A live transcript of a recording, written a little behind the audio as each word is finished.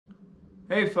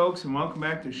Hey folks, and welcome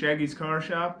back to Shaggy's Car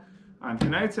Shop. On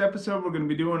tonight's episode, we're going to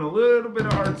be doing a little bit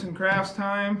of arts and crafts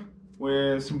time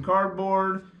with some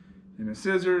cardboard and a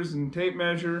scissors and tape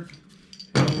measure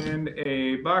and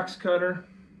a box cutter.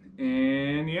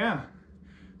 And yeah,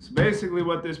 so basically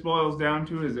what this boils down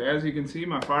to is, as you can see,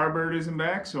 my Firebird isn't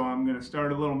back, so I'm going to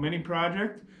start a little mini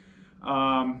project.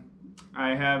 I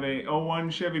have a 01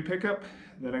 Chevy pickup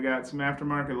that I got some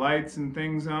aftermarket lights and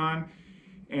things on.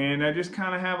 And I just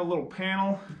kind of have a little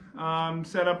panel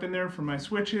set up in there for my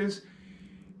switches.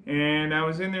 And I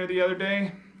was in there the other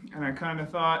day and I kind of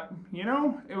thought, you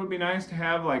know, it would be nice to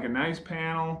have like a nice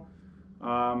panel,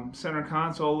 center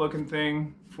console looking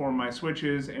thing for my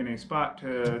switches and a spot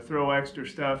to throw extra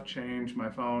stuff, change my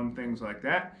phone, things like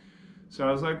that. So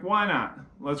I was like, why not?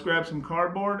 Let's grab some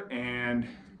cardboard and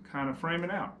kind of frame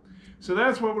it out. So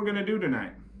that's what we're going to do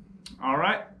tonight. All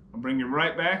right, I'll bring you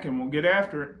right back and we'll get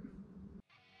after it.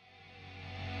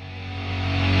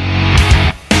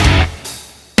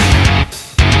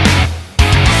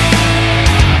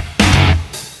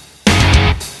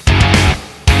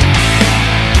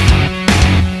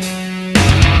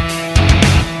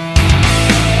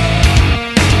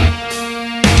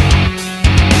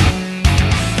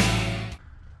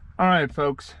 Alright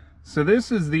folks, so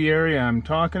this is the area I'm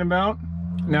talking about.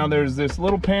 Now there's this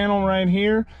little panel right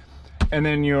here and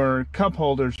then your cup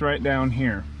holders right down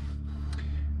here.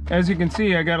 As you can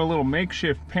see, I got a little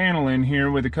makeshift panel in here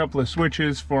with a couple of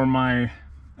switches for my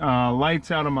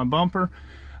lights out of my bumper.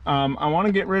 I want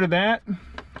to get rid of that,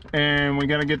 and we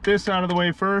got to get this out of the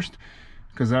way first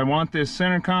because I want this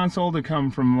center console to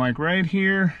come from like right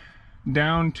here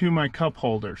down to my cup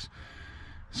holders.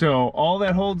 So all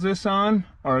that holds this on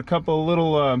are a couple of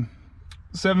little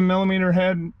 7mm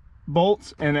head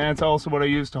bolts, and that's also what I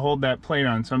use to hold that plate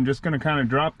on. So I'm just going to kind of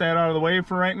drop that out of the way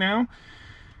for right now,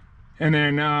 and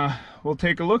then we'll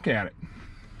take a look at it.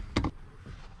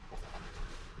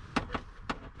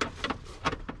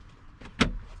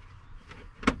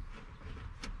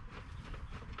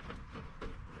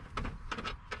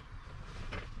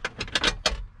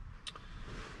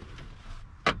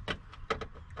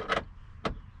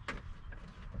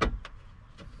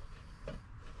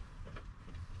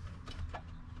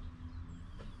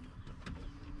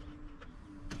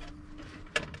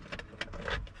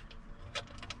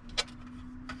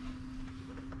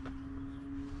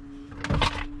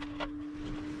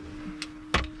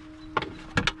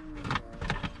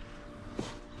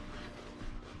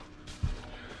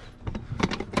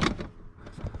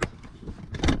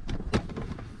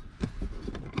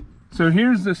 So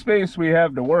here's the space we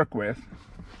have to work with.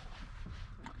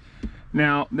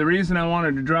 Now, the reason I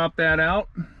wanted to drop that out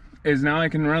is now I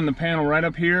can run the panel right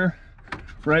up here,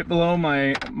 right below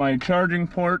my charging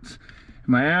ports,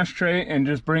 my ashtray, and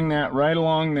just bring that right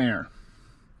along there.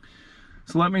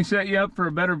 So let me set you up for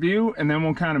a better view, and then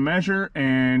we'll kind of measure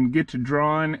and get to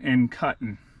drawing and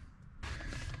cutting.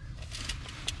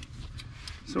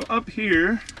 So up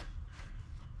here,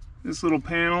 this little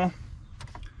panel,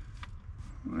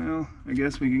 well, I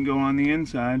guess we can go on the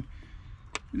inside,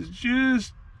 is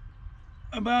just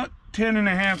about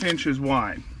 10.5 inches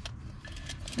wide.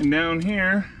 And down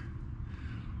here,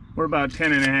 we're about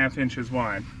 10.5 inches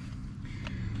wide.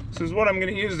 So is what I'm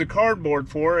going to use the cardboard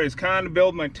for, is kind of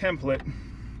build my template,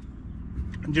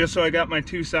 just so I got my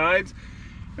two sides,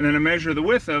 and then I measure the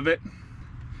width of it,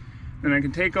 and I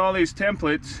can take all these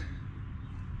templates,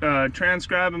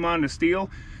 transcribe them onto steel,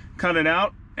 cut it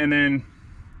out, and then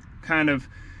kind of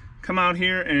come out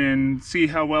here and see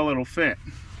how well it'll fit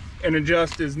and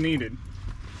adjust as needed.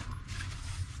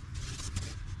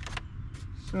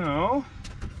 So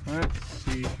let's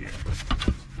see here.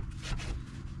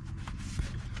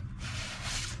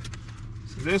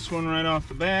 So this one right off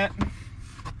the bat,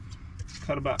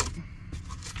 cut about.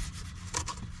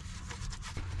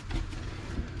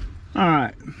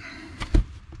 Alright,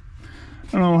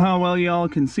 I don't know how well y'all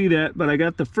can see that, but I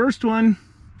got the first one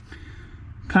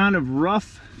kind of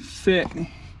rough fit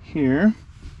here.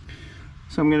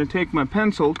 So I'm going to take my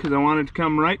pencil, because I want it to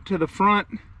come right to the front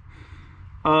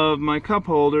of my cup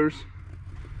holders,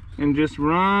 and just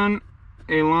run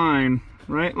a line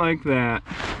right like that.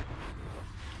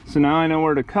 So now I know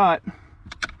where to cut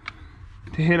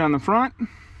to hit on the front,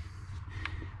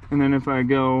 and then if I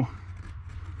go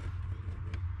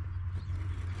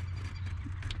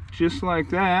just like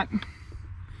that,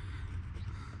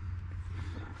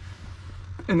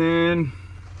 and then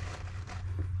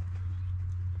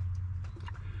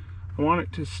I want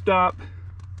it to stop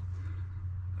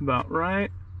about right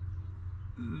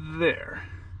there.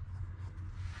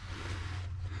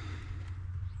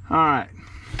 All right.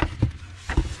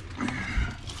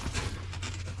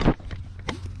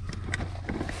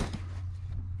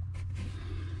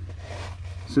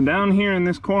 So down here in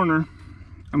this corner,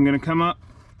 I'm gonna come up,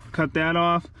 cut that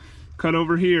off, cut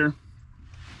over here,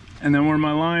 and then where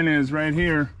my line is right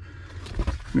here,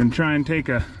 I'm gonna try and take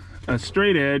a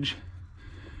straight edge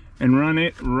and run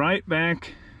it right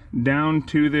back down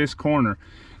to this corner.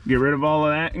 Get rid of all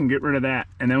of that and get rid of that,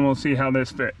 and then we'll see how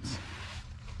this fits.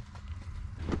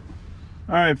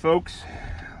 All right, folks,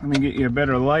 let me get you a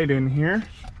better light in here.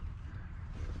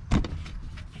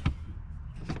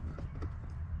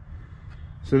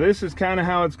 So this is kind of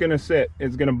how it's going to sit.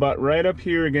 It's going to butt right up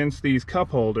here against these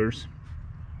cup holders,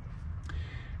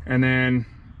 and then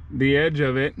the edge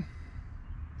of it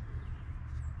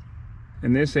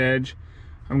and this edge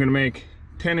I'm going to make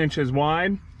 10 inches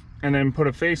wide, and then put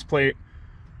a faceplate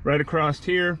right across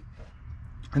here,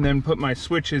 and then put my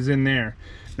switches in there.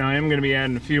 Now I am going to be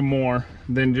adding a few more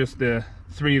than just the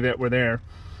 3 that were there,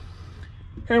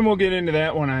 and we'll get into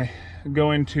that when I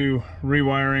go into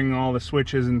rewiring all the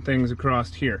switches and things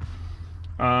across here.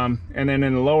 And then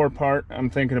in the lower part, I'm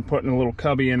thinking of putting a little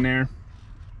cubby in there.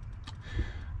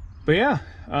 But yeah,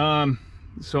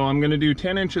 so I'm going to do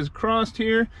 10 inches across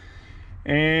here,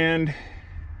 and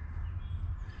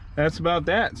that's about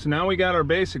that. So now we got our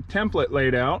basic template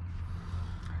laid out.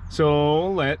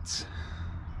 So let's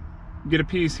get a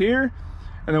piece here,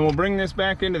 and then we'll bring this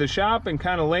back into the shop and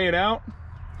kind of lay it out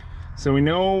so we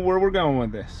know where we're going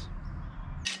with this.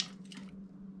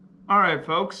 All right,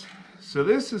 folks, so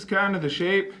this is kind of the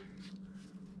shape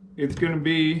it's going to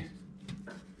be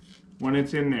when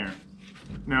it's in there.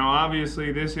 Now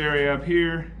obviously this area up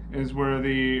here is where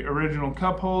the original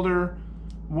cup holder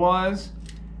was,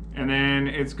 and then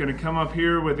it's going to come up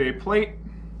here with a plate,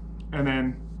 and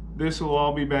then this will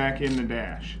all be back in the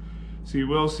dash. So you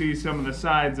will see some of the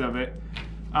sides of it.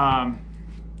 Now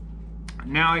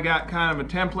I got kind of a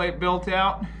template built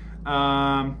out.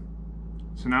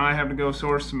 So now I have to go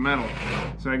source some metal.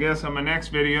 So I guess on my next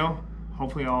video,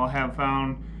 hopefully I'll have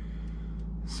found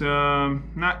some,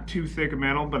 not too thick of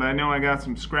metal, but I know I got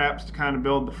some scraps to kind of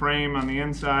build the frame on the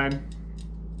inside.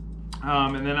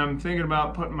 And then I'm thinking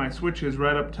about putting my switches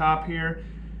right up top here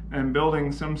and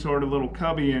building some sort of little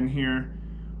cubby in here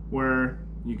where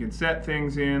you can set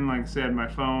things in, like I said, my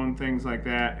phone, things like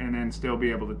that, and then still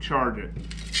be able to charge it.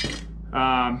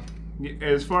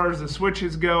 As far as the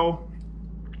switches go,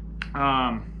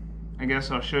 I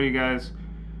guess I'll show you guys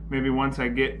maybe once I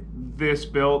get this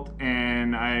built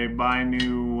and I buy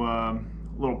new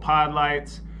little pod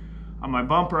lights. On my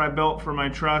bumper I built for my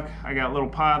truck, I got little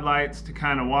pod lights to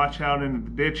kind of watch out into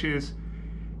the ditches,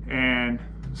 and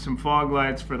some fog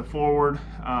lights for the forward.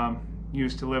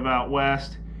 Used to live out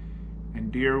west,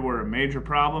 and deer were a major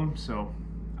problem, so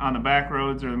on the back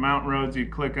roads or the mountain roads,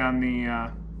 you'd click on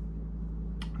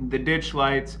the ditch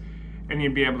lights and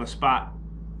you'd be able to spot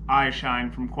eye shine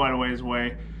from quite a ways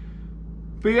away.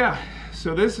 But yeah,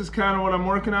 so this is kind of what I'm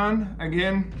working on.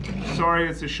 Again, sorry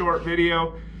it's a short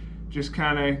video, just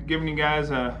kind of giving you guys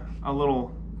a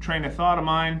little train of thought of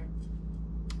mine,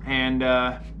 and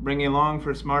bring you along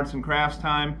for some arts and crafts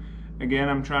time. Again,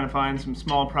 I'm trying to find some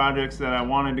small projects that I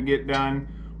wanted to get done,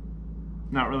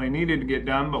 not really needed to get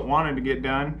done, but wanted to get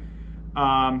done,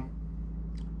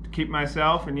 to keep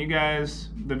myself and you guys,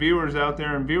 the viewers out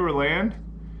there in viewer land,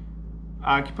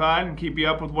 occupied and keep you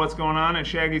up with what's going on at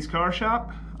Shaggy's Car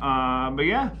Shop. But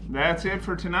yeah, that's it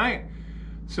for tonight.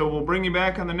 So we'll bring you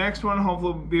back on the next one.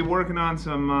 Hopefully we'll be working on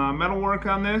some metal work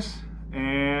on this,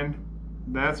 and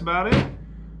that's about it.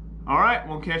 All right,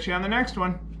 we'll catch you on the next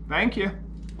one. Thank you.